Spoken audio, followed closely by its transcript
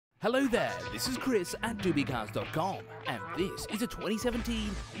Hello there, this is Chris at dubicars.com, and this is a 2017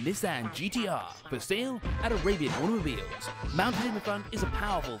 Nissan GTR for sale at Arabian Automobiles. Mounted in the front is a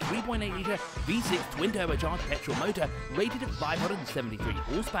powerful 3.8-litre V6 twin-turbocharged petrol motor rated at 573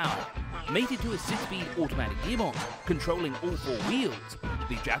 horsepower. Mated to a 6-speed automatic gearbox, controlling all 4 wheels.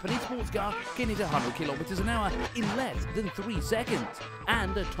 The Japanese sports car can hit 100 km an hour in less than 3 seconds,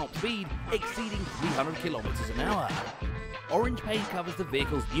 and a top speed exceeding 300 km an hour. Orange paint covers the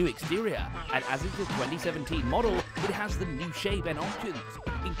vehicle's new exterior, and as it's a 2017 model, it has the new shape and options,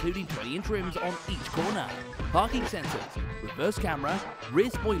 including 20-inch rims on each corner, parking sensors, reverse camera, rear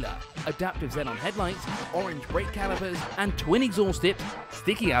spoiler, adaptive xenon headlights, orange brake calipers, and twin exhaust tips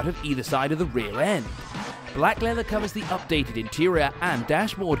sticking out of either side of the rear end. Black leather covers the updated interior and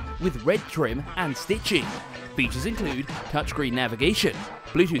dashboard with red trim and stitching. Features include touchscreen navigation,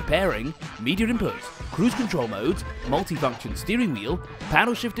 Bluetooth pairing, media inputs, cruise control modes, multifunction steering wheel,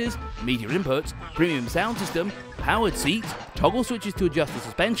 paddle shifters, media inputs, premium sound system, powered seats, toggle switches to adjust the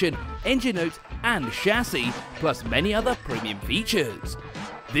suspension, engine notes, and chassis, plus many other premium features.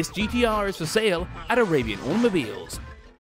 This GTR is for sale at Arabian Automobiles.